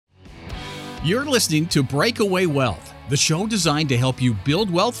You're listening to Breakaway Wealth, the show designed to help you build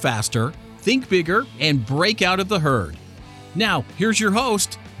wealth faster, think bigger, and break out of the herd. Now, here's your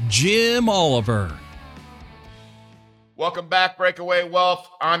host, Jim Oliver. Welcome back, Breakaway Wealth.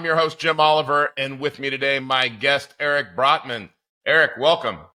 I'm your host, Jim Oliver, and with me today, my guest, Eric Brotman. Eric,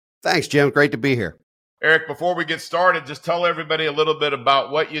 welcome. Thanks, Jim. Great to be here. Eric, before we get started, just tell everybody a little bit about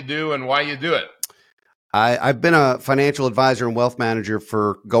what you do and why you do it. I've been a financial advisor and wealth manager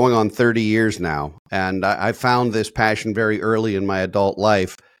for going on 30 years now, and I found this passion very early in my adult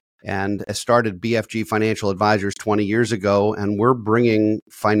life and I started BFG Financial Advisors 20 years ago, and we're bringing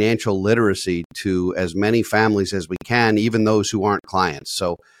financial literacy to as many families as we can, even those who aren't clients.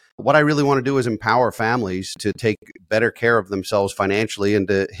 So what I really want to do is empower families to take better care of themselves financially and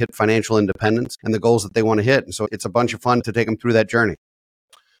to hit financial independence and the goals that they want to hit. And so it's a bunch of fun to take them through that journey.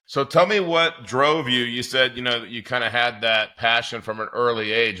 So tell me what drove you. You said, you kind of had that passion from an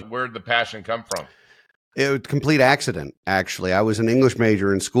early age. Where did the passion come from? It was a complete accident, actually. I was an English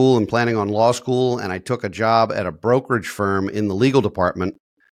major in school and planning on law school, and I took a job at a brokerage firm in the legal department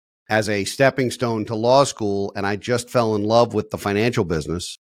as a stepping stone to law school, and I just fell in love with the financial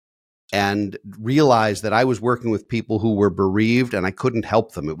business and realized that I was working with people who were bereaved and I couldn't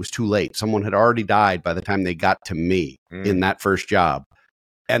help them. It was too late. Someone had already died by the time they got to me in that first job.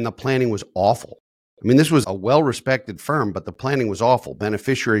 And the planning was awful. I mean, this was a well-respected firm, but the planning was awful.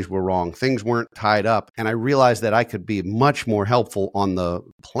 Beneficiaries were wrong. Things weren't tied up. And I realized that I could be much more helpful on the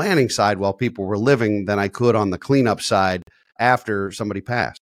planning side while people were living than I could on the cleanup side after somebody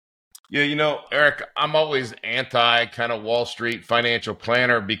passed. Yeah, Eric, I'm always anti kind of Wall Street financial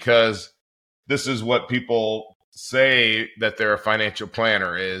planner because this is what people say that they're a financial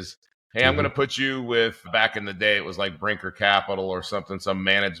planner is. Hey, I'm going to put you with, back in the day, it was like Brinker Capital or something, some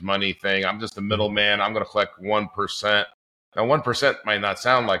managed money thing. I'm just a middleman. I'm going to collect 1%. Now, 1% might not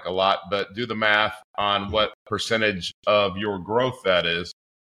sound like a lot, but do the math on what percentage of your growth that is.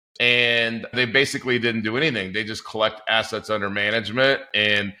 And they basically didn't do anything. They just collect assets under management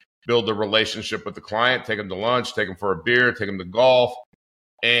and build a relationship with the client, take them to lunch, take them for a beer, take them to golf,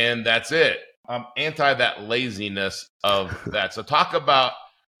 and that's it. I'm anti that laziness of that. So talk about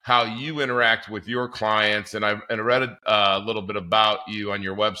how you interact with your clients. And I read a little bit about you on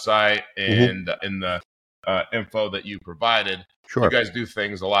your website and in the info that you provided. Sure. You guys do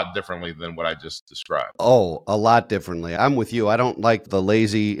things a lot differently than what I just described. Oh, a lot differently. I'm with you. I don't like the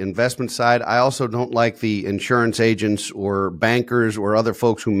lazy investment side. I also don't like the insurance agents or bankers or other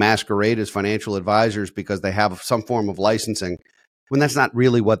folks who masquerade as financial advisors because they have some form of licensing when that's not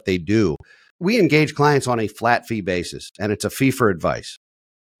really what they do. We engage clients on a flat fee basis, and it's a fee for advice.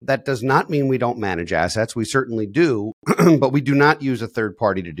 That does not mean we don't manage assets. We certainly do, but we do not use a third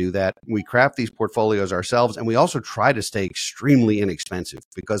party to do that. We craft these portfolios ourselves, and we also try to stay extremely inexpensive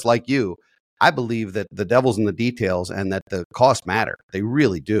because, like you, I believe that the devil's in the details and that the costs matter. They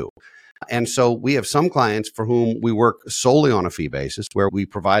really do. And so we have some clients for whom we work solely on a fee basis, where we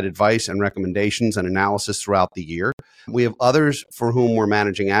provide advice and recommendations and analysis throughout the year. We have others for whom we're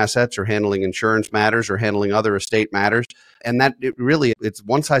managing assets or handling insurance matters or handling other estate matters. And that it's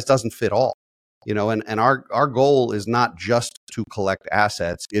one size doesn't fit all, and our goal is not just to collect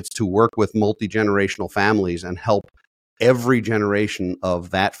assets. It's to work with multi-generational families and help every generation of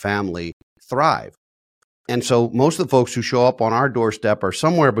that family thrive. And so most of the folks who show up on our doorstep are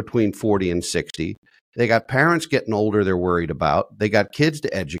somewhere between 40 and 60. They got parents getting older they're worried about. They got kids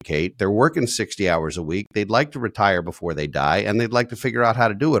to educate. They're working 60 hours a week. They'd like to retire before they die, and they'd like to figure out how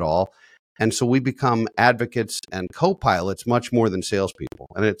to do it all. And so we become advocates and co-pilots much more than salespeople.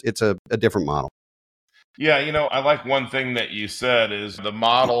 And it's a different model. Yeah, I like one thing that you said is the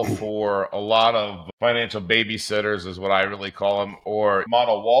model for a lot of financial babysitters is what I really call them, or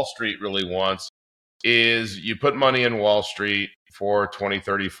model Wall Street really wants, is you put money in Wall Street for 20,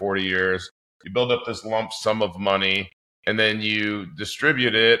 30, 40 years. You build up this lump sum of money, and then you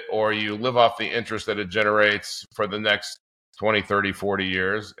distribute it or you live off the interest that it generates for the next 20, 30, 40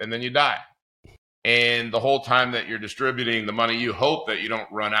 years, and then you die. And the whole time that you're distributing the money, you hope that you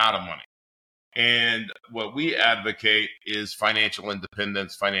don't run out of money. And what we advocate is financial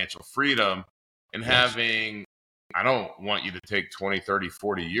independence, financial freedom, and having, I don't want you to take 20, 30,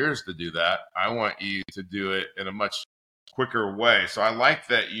 40 years to do that. I want you to do it in a much quicker way. So I like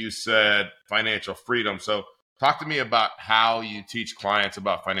that you said financial freedom. So talk to me about how you teach clients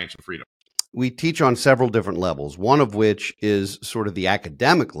about financial freedom. We teach on several different levels, one of which is sort of the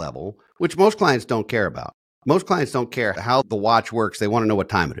academic level, which most clients don't care about. Most clients don't care how the watch works. They want to know what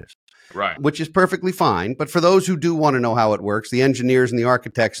time it is. Right. which is perfectly fine. But for those who do want to know how it works, the engineers and the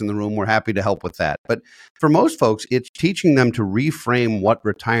architects in the room, we're happy to help with that. But for most folks, it's teaching them to reframe what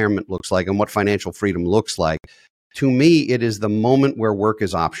retirement looks like and what financial freedom looks like. To me, it is the moment where work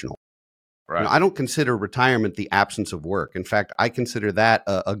is optional. Right. I don't consider retirement the absence of work. In fact, I consider that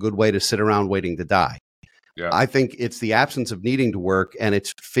a good way to sit around waiting to die. Yeah. I think it's the absence of needing to work, and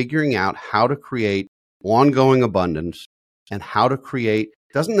it's figuring out how to create ongoing abundance and how to create,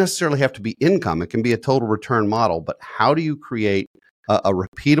 doesn't necessarily have to be income. It can be a total return model, but how do you create a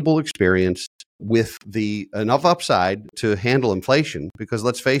repeatable experience with enough upside to handle inflation? Because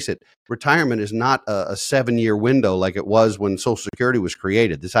let's face it, retirement is not a 7-year window like it was when Social Security was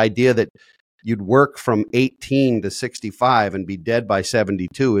created. This idea that you'd work from 18 to 65 and be dead by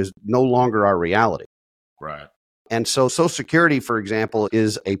 72 is no longer our reality. Right. And so Social Security, for example,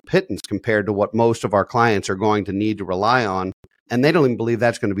 is a pittance compared to what most of our clients are going to need to rely on. And they don't even believe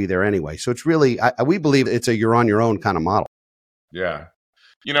that's going to be there anyway. So it's really, we believe it's a you're on your own kind of model. Yeah.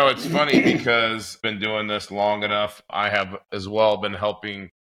 It's funny because I've been doing this long enough. I have as well been helping,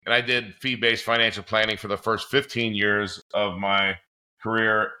 and I did fee-based financial planning for the first 15 years of my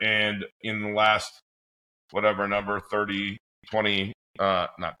career. And in the last, whatever number, 30, 20,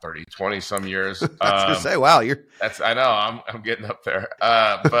 not 30, 20 some years. I was going to say, wow, I know, I'm getting up there.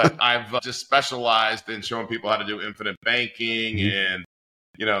 But I've just specialized in showing people how to do infinite banking and,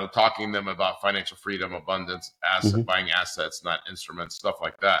 talking to them about financial freedom, abundance, buying assets, not instruments, stuff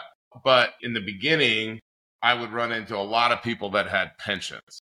like that. But in the beginning, I would run into a lot of people that had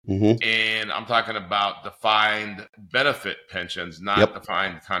pensions. And I'm talking about defined benefit pensions, not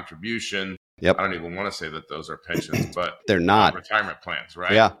defined contribution. I don't even want to say that those are pensions, but they're not retirement plans,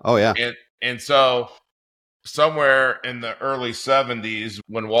 right? Yeah. Oh, yeah. And so somewhere in the early 70s,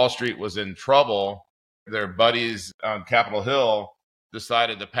 when Wall Street was in trouble, their buddies on Capitol Hill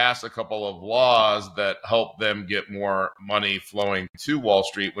decided to pass a couple of laws that helped them get more money flowing to Wall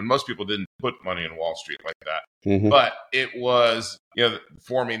Street when most people didn't put money in Wall Street like that. But it was,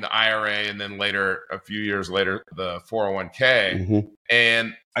 forming the IRA and then later, a few years later, the 401k.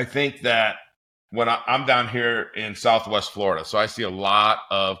 And I think that when I'm down here in Southwest Florida, so I see a lot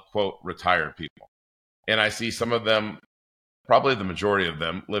of, quote, retired people. And I see some of them, probably the majority of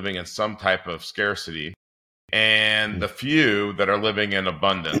them, living in some type of scarcity, and the few that are living in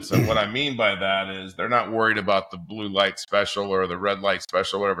abundance. And what I mean by that is they're not worried about the blue light special or the red light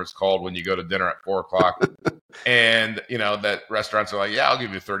special, whatever it's called, when you go to dinner at 4 o'clock. And, that restaurants are like, yeah, I'll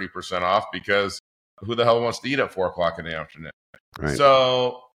give you 30% off, because who the hell wants to eat at 4 o'clock in the afternoon? Right.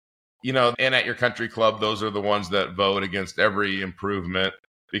 So, and at your country club, those are the ones that vote against every improvement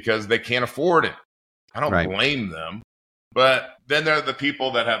because they can't afford it. I don't blame them. But then there are the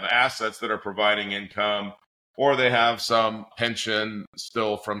people that have assets that are providing income, or they have some pension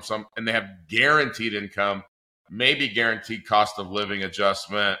still from some, and they have guaranteed income, maybe guaranteed cost of living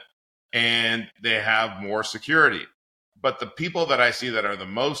adjustment, and they have more security. But the people that I see that are the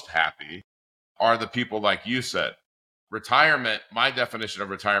most happy are the people like you said. Retirement, my definition of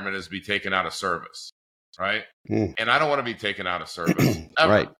retirement is be taken out of service, right? And I don't want to be taken out of service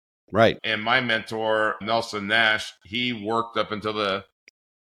ever. Right. And my mentor, Nelson Nash, he worked up until the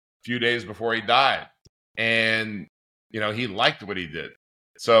few days before he died. And, he liked what he did.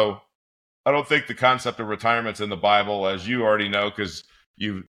 So I don't think the concept of retirement's in the Bible, as you already know, because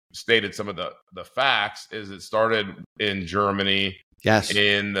you've stated some of the facts, is it started in Germany. Yes.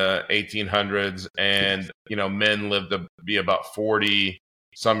 In the 1800s, and men lived to be about 40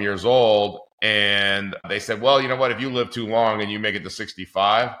 some years old, and they said, well, you know what, if you live too long and you make it to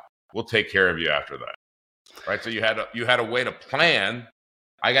 65, we'll take care of you after that, right? So you had a way to plan.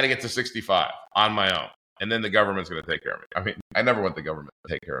 I got to get to 65 on my own, and then the government's going to take care of me. I mean, I never want the government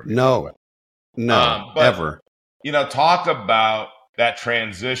to take care of me. No, ever. Talk about that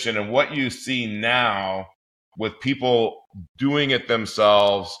transition and what you see now with people doing it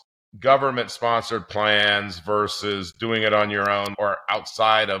themselves, government-sponsored plans versus doing it on your own or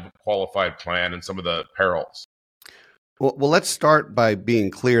outside of a qualified plan, and some of the perils. Well, let's start by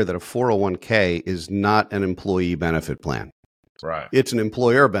being clear that a 401k is not an employee benefit plan. Right. It's an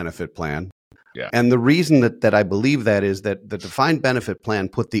employer benefit plan. Yeah. And the reason that I believe that is that the defined benefit plan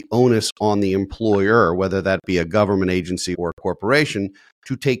put the onus on the employer, whether that be a government agency or a corporation,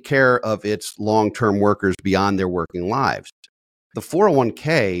 to take care of its long-term workers beyond their working lives. The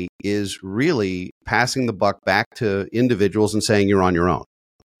 401k is really passing the buck back to individuals and saying you're on your own.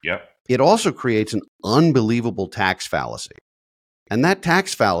 Yep. It also creates an unbelievable tax fallacy. And that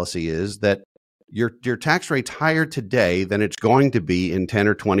tax fallacy is that your tax rate's higher today than it's going to be in 10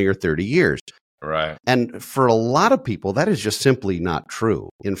 or 20 or 30 years. Right. And for a lot of people, that is just simply not true.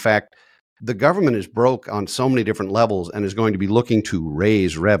 In fact, the government is broke on so many different levels and is going to be looking to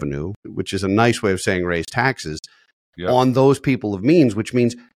raise revenue, which is a nice way of saying raise taxes, Yep. on those people of means, which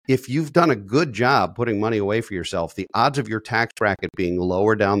means if you've done a good job putting money away for yourself, the odds of your tax bracket being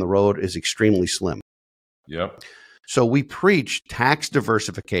lower down the road is extremely slim. Yep. So we preach tax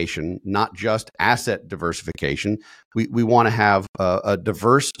diversification, not just asset diversification. We want to have a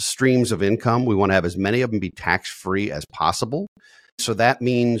diverse streams of income. We want to have as many of them be tax-free as possible. So that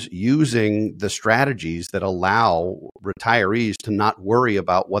means using the strategies that allow retirees to not worry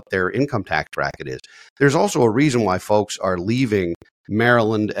about what their income tax bracket is. There's also a reason why folks are leaving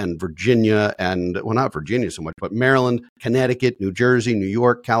Maryland and Virginia and, well, not Virginia so much, but Maryland, Connecticut, New Jersey, New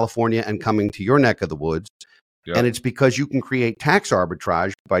York, California, and coming to your neck of the woods. Yep. And it's because you can create tax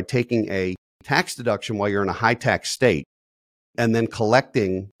arbitrage by taking a tax deduction while you're in a high tax state and then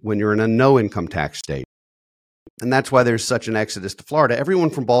collecting when you're in a no income tax state. And that's why there's such an exodus to Florida.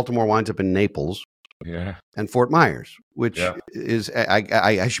 Everyone from Baltimore winds up in Naples and Fort Myers, which is,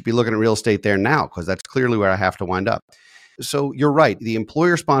 I should be looking at real estate there now because that's clearly where I have to wind up. So you're right. The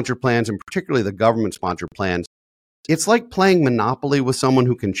employer-sponsored plans, and particularly the government-sponsored plans, it's like playing Monopoly with someone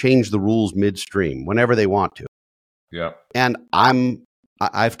who can change the rules midstream whenever they want to. Yeah. And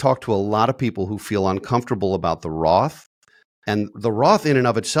I've talked to a lot of people who feel uncomfortable about the Roth. And the Roth in and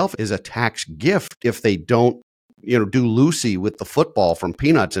of itself is a tax gift if they don't, do Lucy with the football from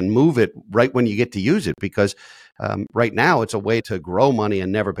Peanuts and move it right when you get to use it. Because right now it's a way to grow money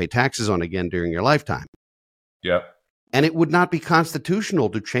and never pay taxes on again during your lifetime. Yeah. And it would not be constitutional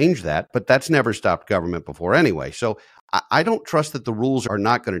to change that, but that's never stopped government before anyway. So I don't trust that the rules are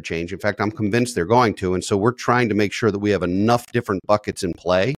not going to change. In fact, I'm convinced they're going to. And so we're trying to make sure that we have enough different buckets in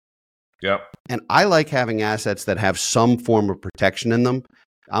play. Yep. And I like having assets that have some form of protection in them.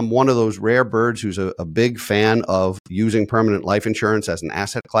 I'm one of those rare birds who's a big fan of using permanent life insurance as an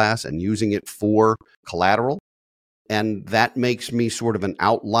asset class and using it for collateral. And that makes me sort of an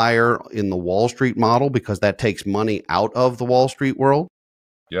outlier in the Wall Street model because that takes money out of the Wall Street world.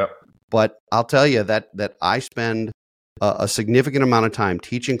 Yep. But I'll tell you that I spend a significant amount of time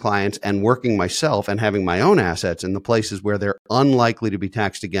teaching clients and working myself and having my own assets in the places where they're unlikely to be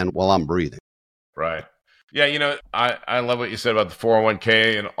taxed again while I'm breathing. Right. Yeah. I love what you said about the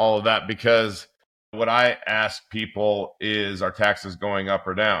 401k and all of that, because what I ask people is, are taxes going up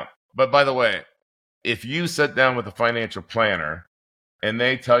or down? But by the way, if you sit down with a financial planner and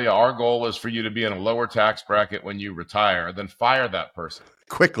they tell you our goal is for you to be in a lower tax bracket when you retire, then fire that person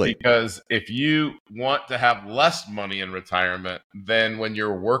quickly. Because if you want to have less money in retirement, then when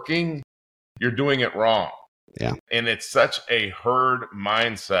you're working, you're doing it wrong. Yeah. And it's such a herd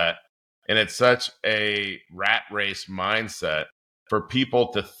mindset and it's such a rat race mindset for people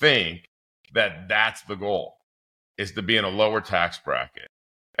to think that that's the goal, is to be in a lower tax bracket.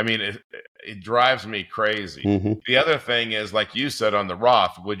 I mean, it drives me crazy. Mm-hmm. The other thing is, like you said on the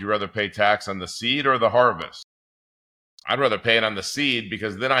Roth, would you rather pay tax on the seed or the harvest? I'd rather pay it on the seed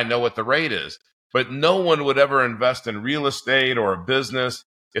because then I know what the rate is. But no one would ever invest in real estate or a business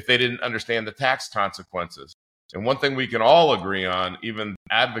if they didn't understand the tax consequences. And one thing we can all agree on, even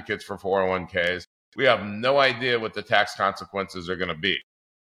advocates for 401ks, we have no idea what the tax consequences are going to be.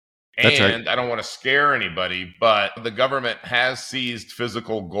 That's And right. I don't want to scare anybody, but the government has seized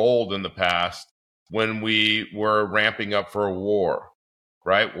physical gold in the past when we were ramping up for a war,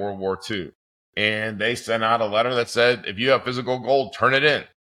 right? World War II. And they sent out a letter that said, if you have physical gold, turn it in.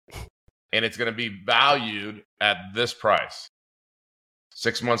 And it's going to be valued at this price.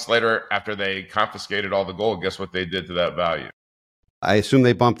 6 months later, after they confiscated all the gold, guess what they did to that value? I assume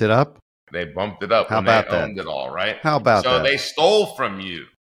they bumped it up. They bumped it up How when about they that? owned it all, right? How about so that? they stole from you.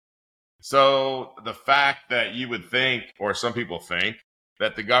 So the fact that you would think, or some people think,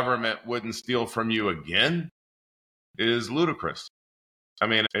 that the government wouldn't steal from you again is ludicrous. I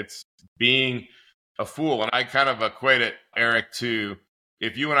mean, it's being a fool. And I kind of equate it, Eric, to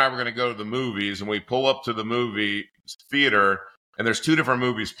if you and I were going to go to the movies and we pull up to the movie theater and there's two different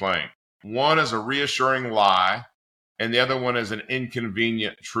movies playing. One is a reassuring lie and the other one is an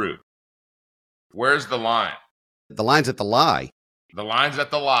inconvenient truth. Where's the line? The line's at the lie. The line's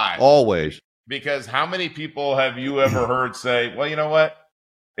at the lie. Always. Because how many people have you ever heard say, well, you know what?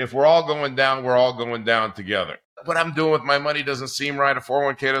 If we're all going down, we're all going down together. What I'm doing with my money doesn't seem right. A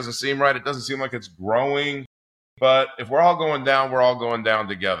 401k doesn't seem right. It doesn't seem like it's growing. But if we're all going down, we're all going down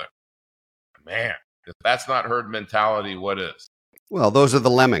together. Man, if that's not herd mentality, what is? Well, those are the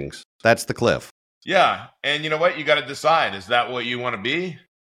lemmings. That's the cliff. Yeah. And you know what? You got to decide. Is that what you want to be?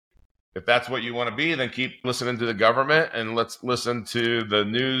 If that's what you want to be, then keep listening to the government and let's listen to the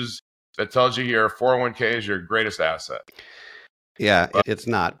news that tells you your 401k is your greatest asset. Yeah, it's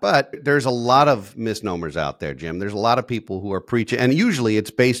not. But there's a lot of misnomers out there, Jim. There's a lot of people who are preaching, and usually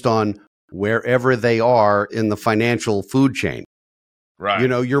it's based on wherever they are in the financial food chain. Right. You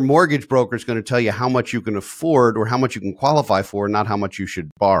know, your mortgage broker is going to tell you how much you can afford or how much you can qualify for, not how much you should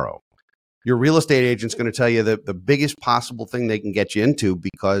borrow. Your real estate agent's going to tell you the biggest possible thing they can get you into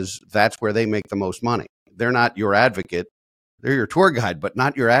because that's where they make the most money. They're not your advocate. They're your tour guide, but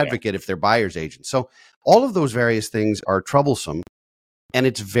not your advocate if they're buyer's agents. So all of those various things are troublesome, and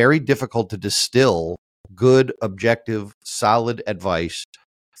it's very difficult to distill good, objective, solid advice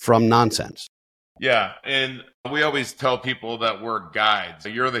from nonsense. Yeah, and we always tell people that we're guides.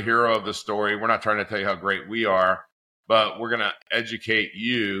 You're the hero of the story. We're not trying to tell you how great we are, but we're going to educate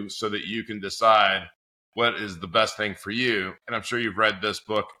you so that you can decide what is the best thing for you. And I'm sure you've read this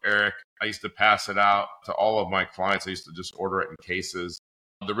book, Eric. I used to pass it out to all of my clients. I used to just order it in cases.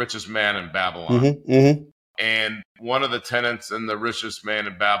 The Richest Man in Babylon. And one of the tenets in The Richest Man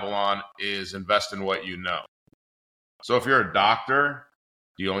in Babylon is invest in what you know. So if you're a doctor,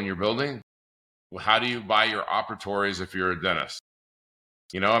 do you own your building? Well, how do you buy your operatories if you're a dentist?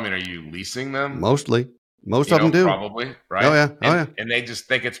 You know, I mean, are you leasing them? Mostly. Most of them do. Probably, right? Oh, yeah. And they just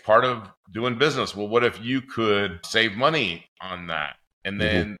think it's part of doing business. Well, what if you could save money on that and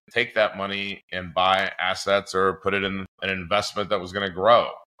then take that money and buy assets or put it in an investment that was going to grow?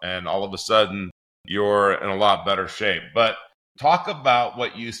 And all of a sudden, you're in a lot better shape. But talk about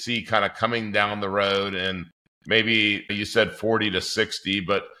what you see kind of coming down the road. And maybe you said 40 to 60,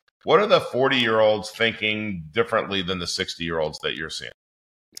 but what are the 40-year-olds thinking differently than the 60-year-olds that you're seeing?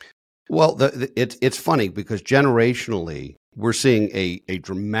 Well, it's funny because generationally, we're seeing a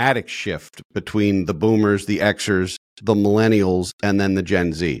dramatic shift between the boomers, the Xers, the millennials, and then the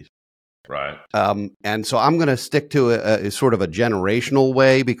Gen Zs. Right. And so I'm going to stick to a sort of a generational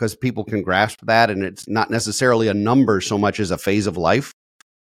way because people can grasp that, and it's not necessarily a number so much as a phase of life.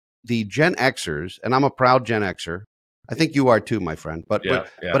 The Gen Xers, and I'm a proud Gen Xer. I think you are too, my friend. But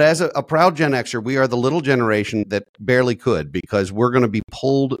as a proud Gen Xer, we are the little generation that barely could because we're going to be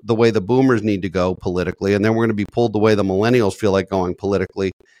pulled the way the boomers need to go politically, and then we're going to be pulled the way the millennials feel like going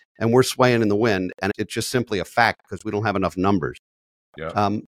politically, and we're swaying in the wind, and it's just simply a fact because we don't have enough numbers.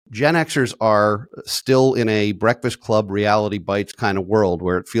 Yeah. Gen Xers are still in a Breakfast Club reality bites kind of world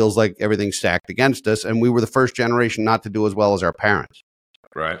where it feels like everything's stacked against us, and we were the first generation not to do as well as our parents.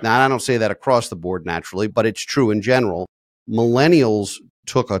 Right. Now, I don't say that across the board naturally, but it's true in general. Millennials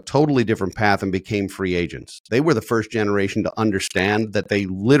took a totally different path and became free agents. They were the first generation to understand that they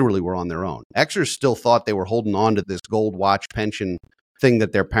literally were on their own. Xers still thought they were holding on to this gold watch pension thing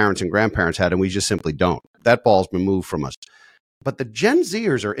that their parents and grandparents had, and we just simply don't. That ball's been moved from us. But the Gen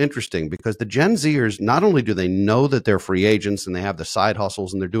Zers are interesting because the Gen Zers, not only do they know that they're free agents and they have the side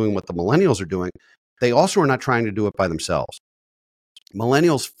hustles and they're doing what the millennials are doing, they also are not trying to do it by themselves.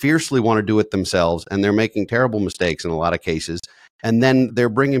 Millennials fiercely want to do it themselves, and they're making terrible mistakes in a lot of cases, and then they're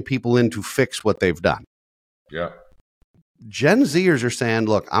bringing people in to fix what they've done. Yeah. Gen Zers are saying,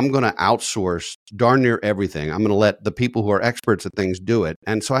 look, I'm going to outsource darn near everything. I'm going to let the people who are experts at things do it.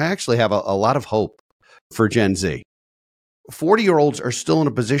 And so I actually have a lot of hope for Gen Z. 40-year-olds are still in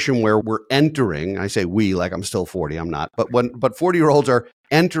a position where we're entering, I say we, like I'm still 40, I'm not, but 40-year-olds are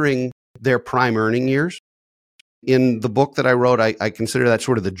entering their prime earning years. In the book that I wrote, I consider that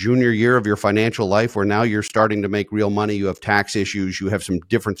sort of the junior year of your financial life where now you're starting to make real money. You have tax issues. You have some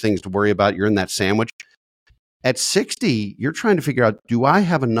different things to worry about. You're in that sandwich. At 60, you're trying to figure out, do I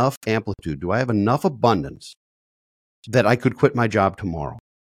have enough amplitude? Do I have enough abundance that I could quit my job tomorrow?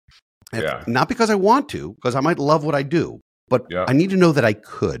 Yeah. Not because I want to, because I might love what I do, but I need to know that I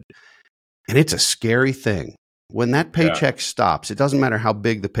could. And it's a scary thing. When that paycheck stops, it doesn't matter how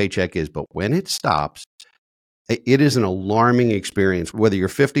big the paycheck is, but when it stops, it is an alarming experience, whether you're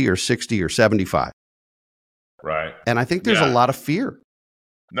 50 or 60 or 75. Right. And I think there's a lot of fear.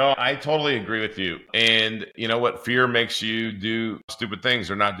 No, I totally agree with you. And you know what? Fear makes you do stupid things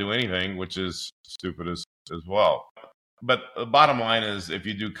or not do anything, which is stupid as well. But the bottom line is if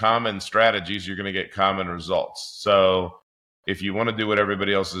you do common strategies, you're going to get common results. So if you want to do what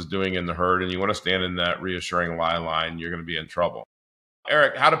everybody else is doing in the herd and you want to stand in that reassuring lie line, you're going to be in trouble.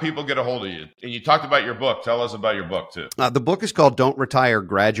 Eric, how do people get a hold of you? And you talked about your book. Tell us about your book, too. The book is called Don't Retire,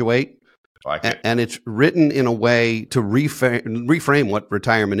 Graduate. Like it. And it's written in a way to reframe what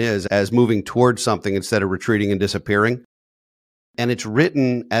retirement is as moving towards something instead of retreating and disappearing. And it's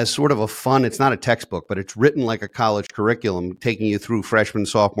written as sort of a fun, it's not a textbook, but it's written like a college curriculum, taking you through freshman,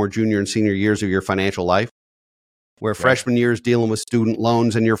 sophomore, junior, and senior years of your financial life. Where freshman year is dealing with student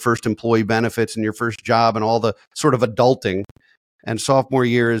loans and your first employee benefits and your first job and all the sort of adulting. And sophomore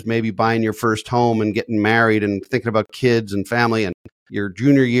year is maybe buying your first home and getting married and thinking about kids and family. And your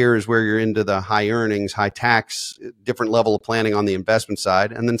junior year is where you're into the high earnings, high tax, different level of planning on the investment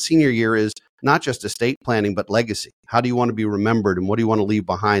side. And then senior year is not just estate planning, but legacy. How do you want to be remembered and what do you want to leave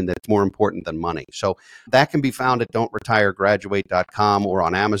behind that's more important than money? So that can be found at don'tretiregraduate.com or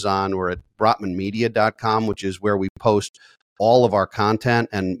on Amazon or at brotmanmedia.com, which is where we post all of our content,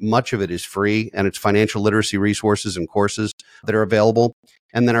 and much of it is free, and it's financial literacy resources and courses that are available.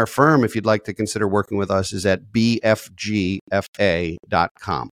 And then our firm, if you'd like to consider working with us, is at bfgfa.com.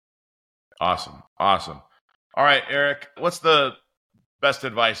 Awesome. Awesome. All right, Eric, what's the best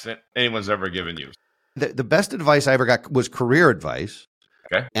advice that anyone's ever given you? The best advice I ever got was career advice.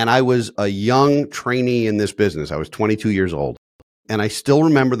 Okay. And I was a young trainee in this business. I was 22 years old. And I still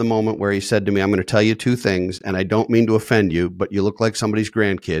remember the moment where he said to me, I'm going to tell you two things, and I don't mean to offend you, but you look like somebody's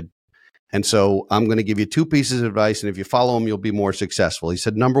grandkid. And so I'm going to give you two pieces of advice, and if you follow them, you'll be more successful. He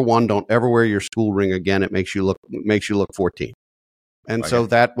said, number one, don't ever wear your school ring again. It makes you look 14. And so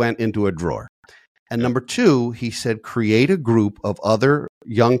that went into a drawer. And number two, he said, create a group of other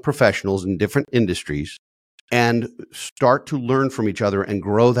young professionals in different industries and start to learn from each other and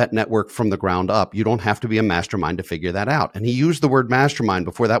grow that network from the ground up. You don't have to be a mastermind to figure that out. And he used the word mastermind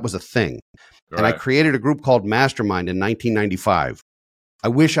before that was a thing. Right. And I created a group called Mastermind in 1995. I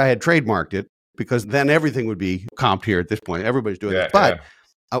wish I had trademarked it because then everything would be comped here at this point. Everybody's doing it. But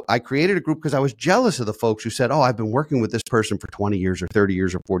I created a group because I was jealous of the folks who said, oh, I've been working with this person for 20 years or 30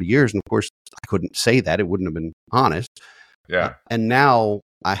 years or 40 years. And of course, I couldn't say that. It wouldn't have been honest. Yeah. And now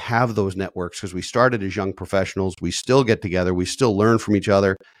I have those networks because we started as young professionals. We still get together. We still learn from each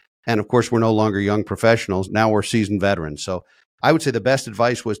other. And of course, we're no longer young professionals. Now we're seasoned veterans. So I would say the best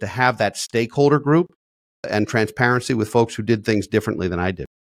advice was to have that stakeholder group and transparency with folks who did things differently than I did.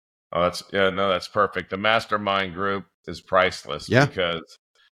 Oh, that's perfect. The mastermind group is priceless because,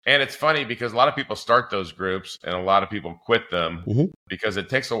 and it's funny because a lot of people start those groups and a lot of people quit them because it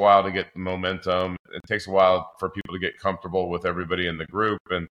takes a while to get the momentum. It takes a while for people to get comfortable with everybody in the group.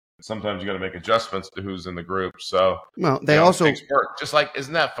 And sometimes you got to make adjustments to who's in the group. So, well, they also it takes work. Just like,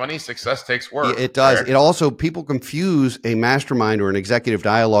 isn't that funny? Success takes work. It does. It also, people confuse a mastermind or an executive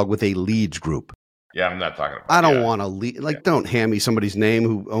dialogue with a leads group. Yeah, I'm not talking about I don't want to lead. Don't hand me somebody's name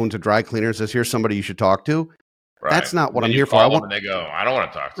who owns a dry cleaner and says, here's somebody you should talk to. Right. That's not what I'm here for. I want, and they go, I don't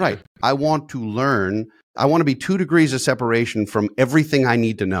want to talk to you. I want to learn. I want to be 2 degrees of separation from everything I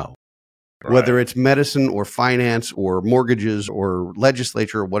need to know, whether it's medicine or finance or mortgages or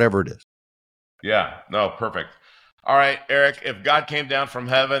legislature or whatever it is. Yeah, no, perfect. All right, Eric, if God came down from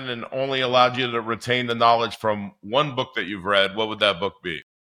heaven and only allowed you to retain the knowledge from one book that you've read, what would that book be?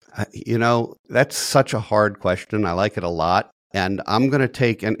 That's such a hard question. I like it a lot. And I'm going to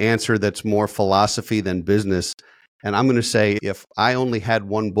take an answer that's more philosophy than business. And I'm going to say if I only had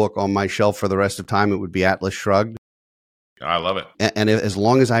one book on my shelf for the rest of time, it would be Atlas Shrugged. I love it. And as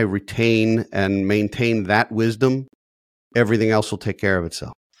long as I retain and maintain that wisdom, everything else will take care of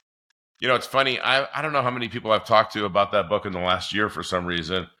itself. It's funny. I don't know how many people I've talked to about that book in the last year for some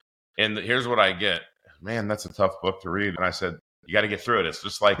reason. And here's what I get. Man, that's a tough book to read. And I said, you got to get through it. It's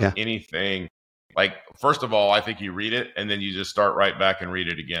just like anything. Like, first of all, I think you read it and then you just start right back and read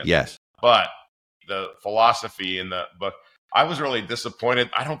it again. Yes. But the philosophy in the book, I was really disappointed.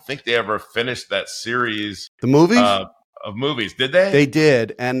 I don't think they ever finished that series. The movies? Of movies. Did they? They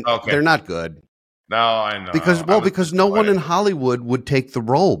did. And they're not good. No, I know. Because no one in Hollywood would take the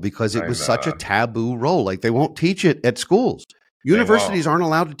role because it was such a taboo role. Like, they won't teach it at schools. Universities aren't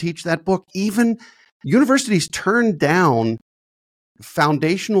allowed to teach that book. Even universities turn down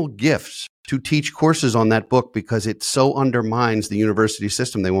foundational gifts to teach courses on that book because it so undermines the university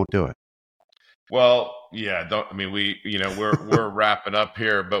system. They won't do it. Well, yeah, we're wrapping up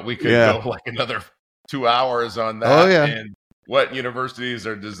here, but we could go like another 2 hours on that. Oh, yeah. And what universities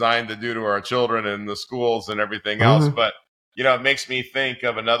are designed to do to our children and the schools and everything else. But, it makes me think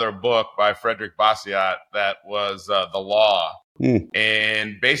of another book by Frederick Bastiat that was The Law.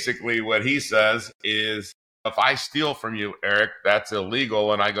 And basically what he says is, if I steal from you, Eric, that's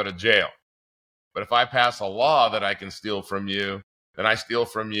illegal and I go to jail. But if I pass a law that I can steal from you, then I steal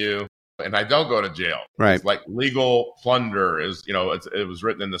from you and I don't go to jail. Right. It's like legal plunder is, it was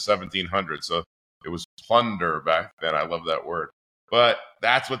written in the 1700s. So it was plunder back then. I love that word. But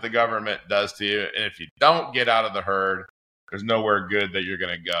that's what the government does to you. And if you don't get out of the herd, there's nowhere good that you're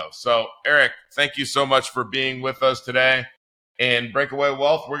going to go. So, Eric, thank you so much for being with us today. And Breakaway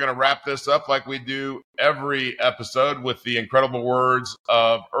Wealth, we're going to wrap this up like we do every episode with the incredible words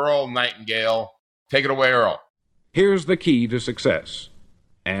of Earl Nightingale. Take it away, Earl. Here's the key to success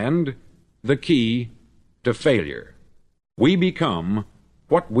and the key to failure. We become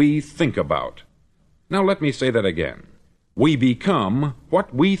what we think about. Now let me say that again. We become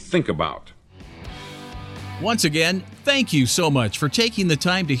what we think about. Once again, thank you so much for taking the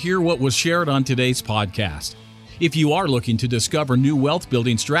time to hear what was shared on today's podcast. If you are looking to discover new wealth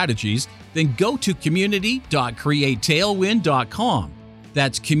building strategies, then go to community.createtailwind.com.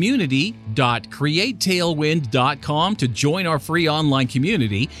 That's community.createtailwind.com to join our free online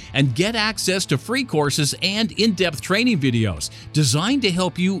community and get access to free courses and in-depth training videos designed to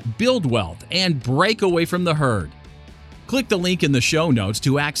help you build wealth and break away from the herd. Click the link in the show notes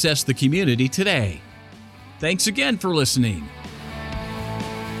to access the community today. Thanks again for listening.